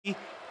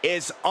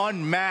is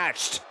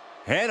unmatched,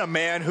 and a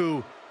man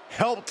who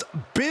helped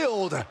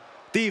build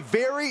the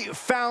very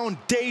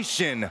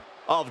foundation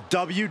of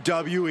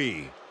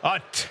WWE.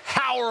 A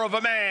tower of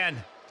a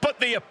man, but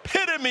the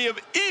epitome of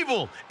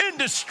evil and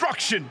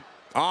destruction.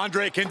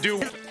 Andre can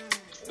do...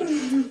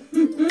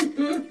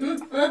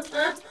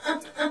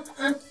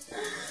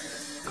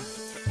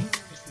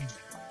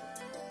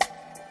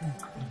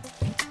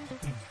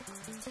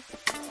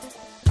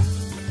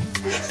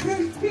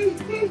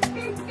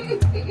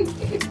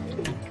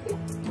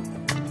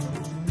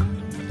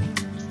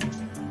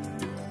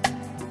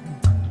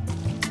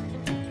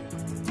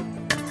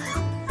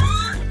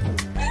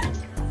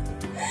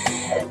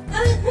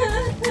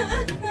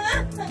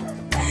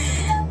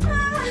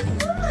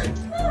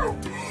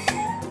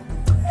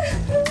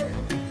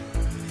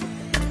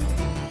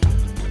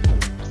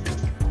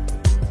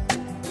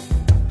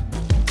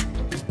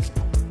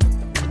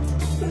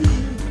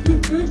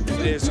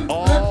 It is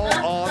all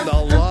on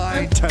the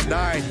line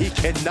tonight. He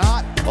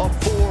cannot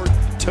afford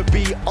to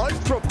be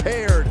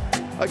unprepared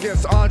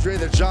against Andre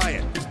the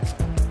Giant.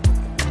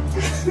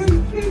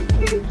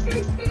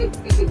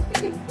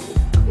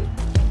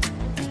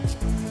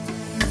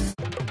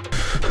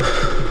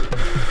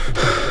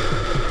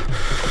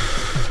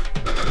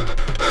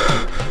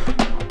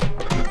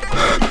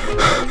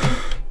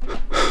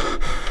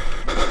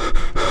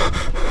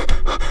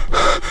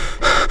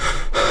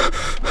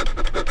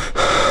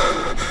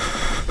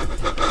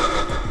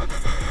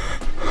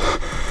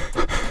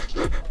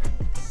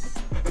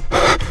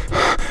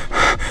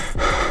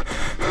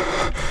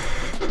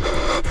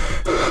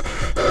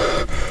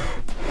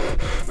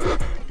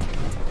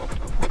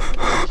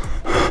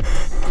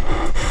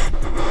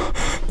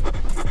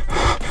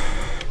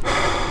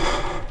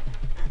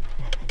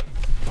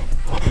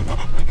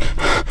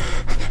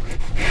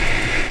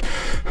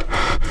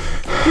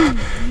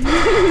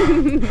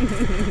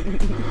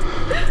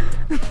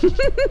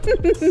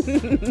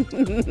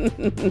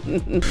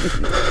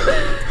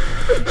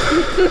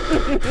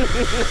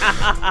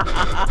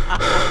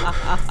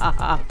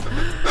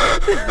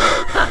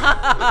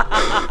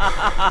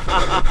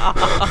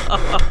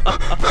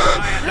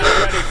 I am not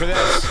ready for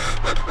this.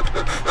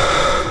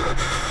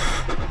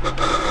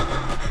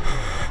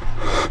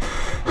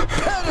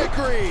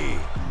 Pedigree!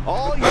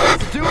 All you have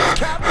to do is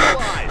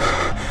capitalize.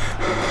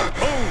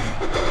 Boom!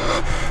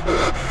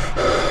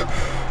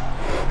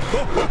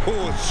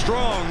 Oh,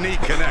 strong knee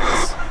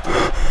connects.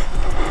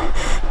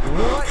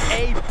 What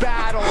a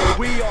battle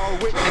we are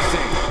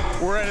witnessing.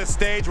 We're at a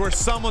stage where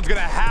someone's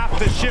gonna have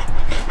to shift.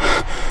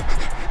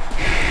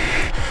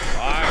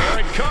 Here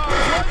it comes,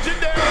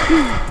 legendary!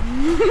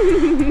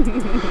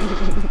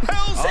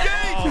 Hell's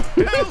Gate!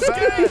 Hell's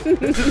Gate!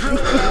 This is real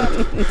bad.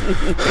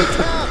 He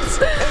taps,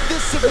 and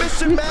this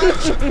submission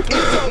match is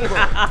over.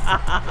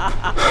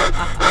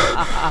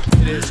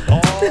 It is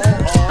all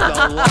on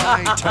the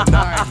line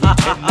tonight. He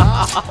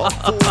cannot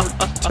afford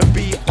to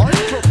be